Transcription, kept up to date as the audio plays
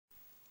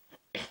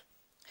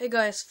Hey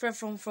guys, Fred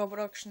from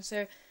Frobproductions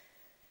here,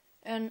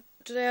 and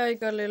today I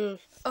got a little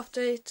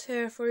update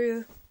here for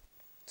you.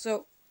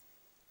 So,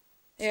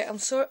 yeah, I'm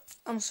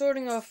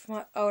sorting off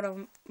out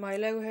of my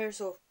Lego here.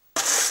 So,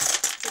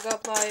 I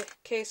got my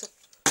case of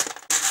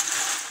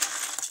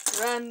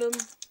random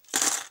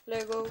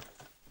Lego.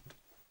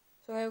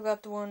 So I've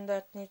got the one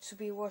that needs to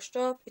be washed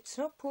up. It's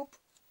not poop.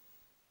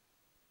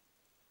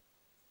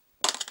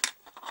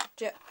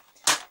 Yeah.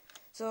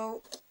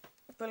 So,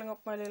 filling up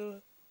my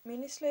little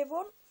mini slave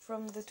one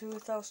from the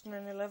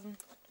 2011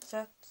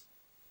 set.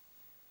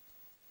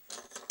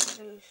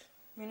 Little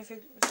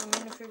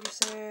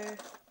minifigures here.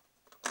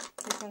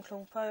 Different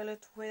clone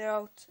pilot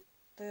without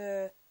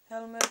the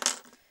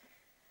helmet.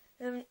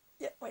 And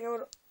yeah, my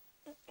Yoda.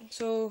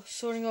 So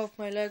sorting off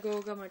my Lego,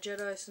 got my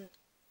Jedis and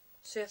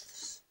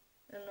Siths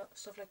and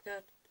stuff like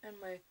that, and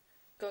my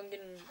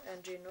Gungan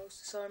and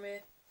Geonosis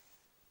army.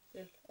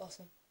 Little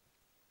awesome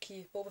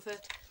key Boba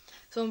Fett.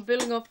 So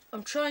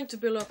I'm trying to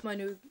build up my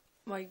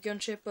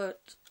gunship,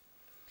 but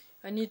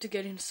I need to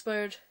get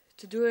inspired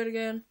to do it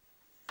again,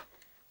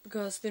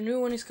 because the new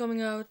one is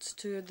coming out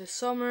to the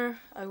summer.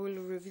 I will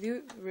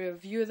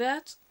review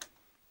that,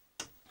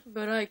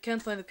 but I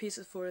can't find the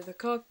pieces for the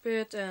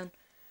cockpit and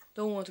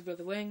don't want to build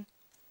the wing.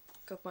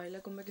 Got my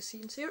Lego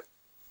magazines here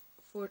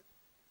for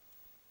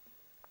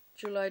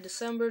July,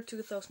 December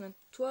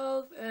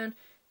 2012 and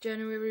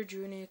January,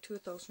 June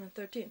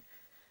 2013.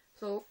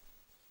 So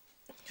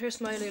here's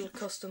my little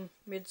custom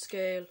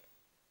mid-scale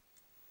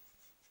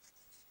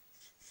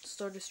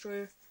Star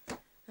Destroyer,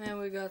 and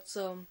we got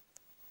some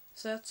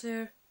sets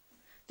here.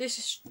 This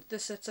is the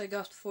sets I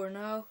got for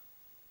now.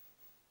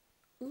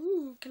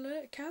 Ooh,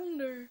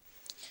 calendar.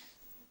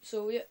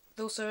 So yeah,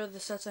 those are the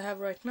sets I have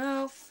right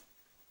now.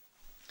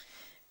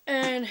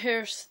 And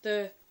here's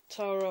the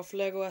Tower of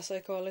Lego, as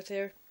I call it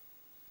here,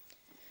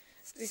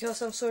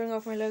 because I'm sorting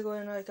off my Lego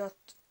and I got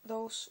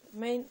those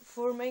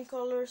four main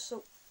colors.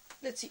 So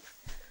let's see.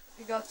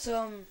 We got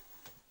some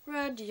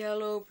red,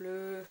 yellow,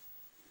 blue,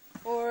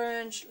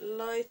 orange,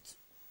 light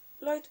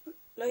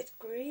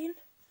green,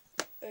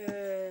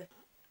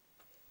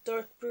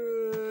 dark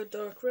blue,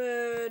 dark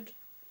red,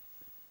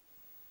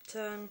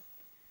 tan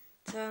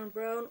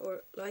brown,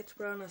 or light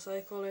brown as I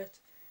call it,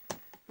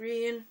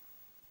 green,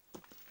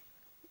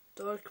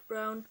 dark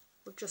brown,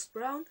 or just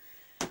brown.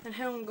 And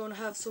here I'm gonna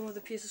have some of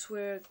the pieces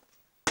we're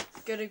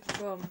getting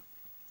from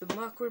the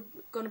mock we're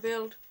gonna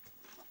build.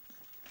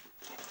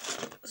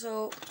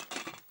 So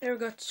here we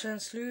got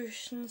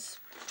translution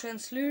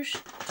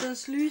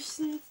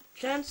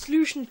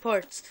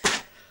parts.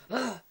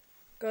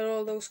 Got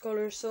all those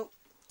colors. So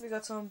we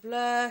got some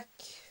black,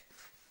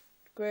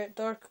 gray,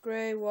 dark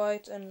gray,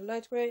 white, and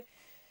light gray.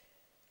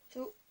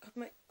 So got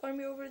my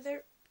army over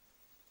there.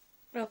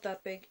 Not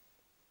that big,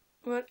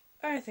 but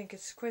I think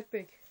it's quite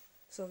big.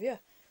 So yeah,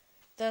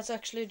 that's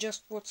actually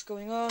just what's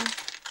going on.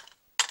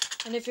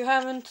 And if you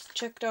haven't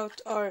checked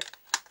out our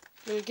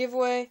little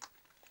giveaway,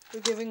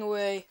 we're giving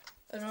away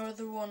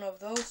another one of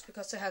those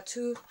because I had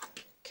two.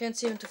 Can't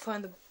seem to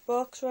find the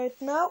box right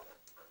now,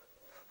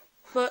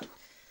 but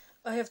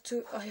I have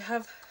two. I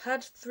have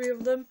had three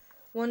of them.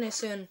 One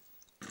is in.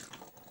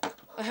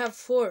 I have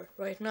four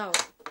right now.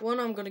 One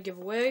I'm gonna give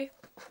away,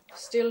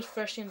 still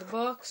fresh in the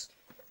box,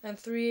 and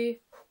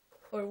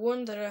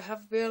one that I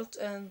have built,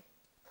 and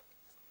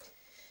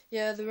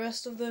yeah, the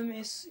rest of them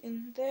is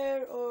in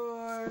there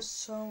or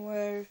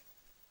somewhere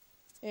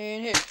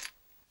in here,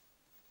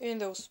 in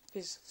those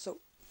pieces. So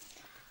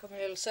got my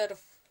little set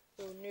of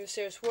the new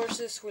series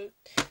horses.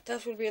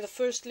 That will be the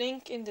first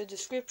link in the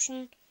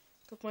description.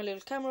 Got my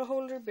little camera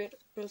holder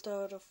built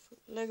out of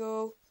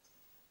Lego.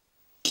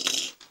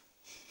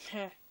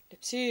 Lip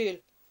seal.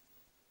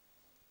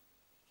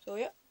 So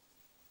yeah.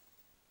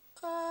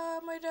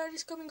 My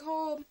daddy's coming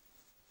home.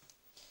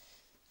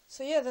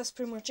 So yeah, that's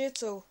pretty much it.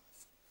 So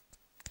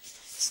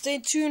stay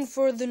tuned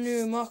for the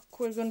new mock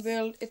we're gonna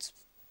build. It's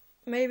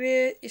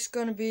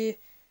gonna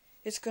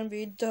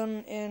be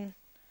done in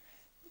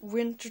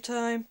winter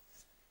time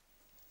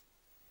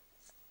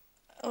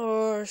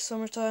or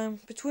summertime,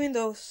 between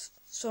those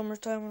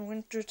summertime and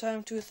winter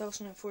time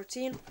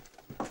 2014,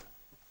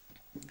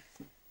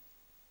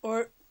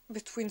 or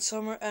between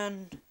summer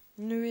and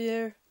New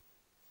Year.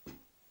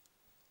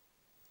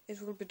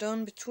 It will be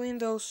done between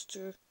those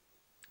two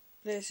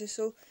places.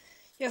 So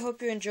yeah,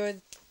 hope you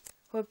enjoyed,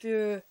 hope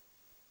you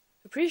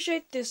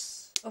appreciate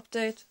this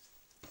update.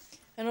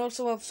 And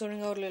also I'm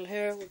sorting out a little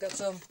here. We got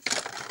some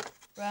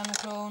random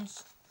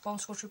clones. Bomb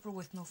Squad Trooper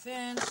with no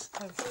fins,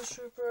 First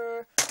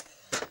Trooper,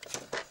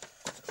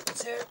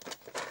 what's here?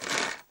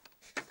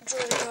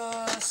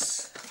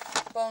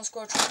 Droidicas, Bomb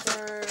Squad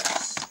Troopers,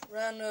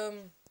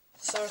 random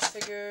Stars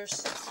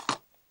figures,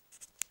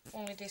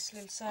 only this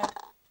little side,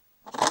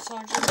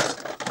 Sergeants,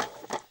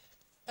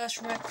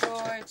 Astromech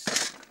droids,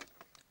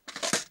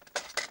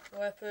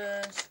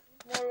 weapons,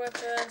 more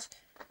weapons,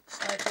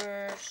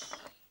 snipers,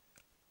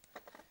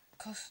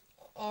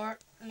 or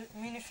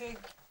minifig,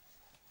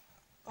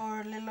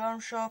 or little arm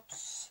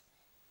shops,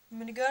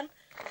 minigun,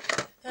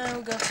 and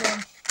we got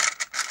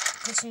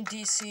some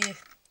DC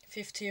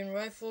 15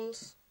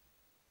 rifles,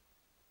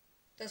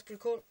 that's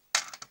pretty cool.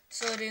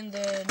 Studying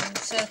the new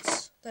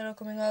sets that are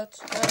coming out.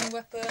 Running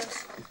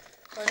weapons,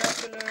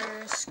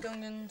 binoculars,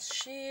 Gungan's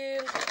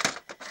shield,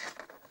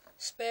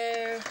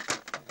 spare,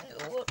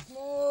 what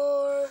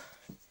more?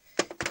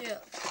 Yeah,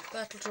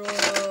 battle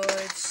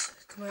droids,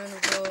 commander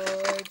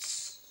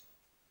droids,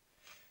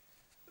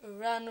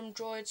 random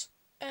droids,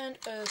 and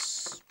a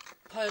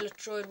pilot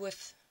droid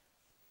with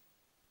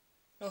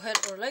no head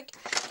or leg.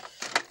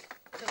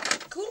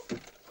 That's cool.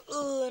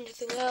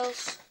 Anything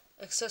else?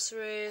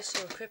 Accessories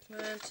or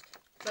equipment,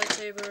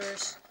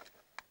 lightsabers,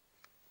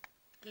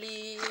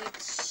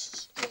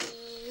 leads.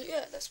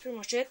 Yeah, that's pretty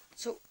much it.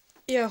 So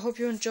yeah, I hope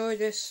you enjoyed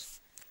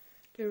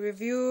the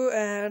review,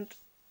 and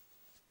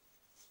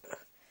I'm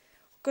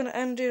gonna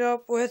end it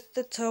up with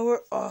the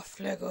Tower of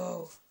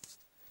Lego.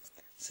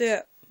 So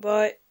yeah,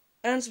 bye,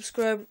 and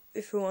subscribe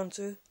if you want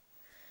to.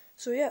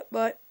 So yeah,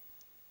 bye.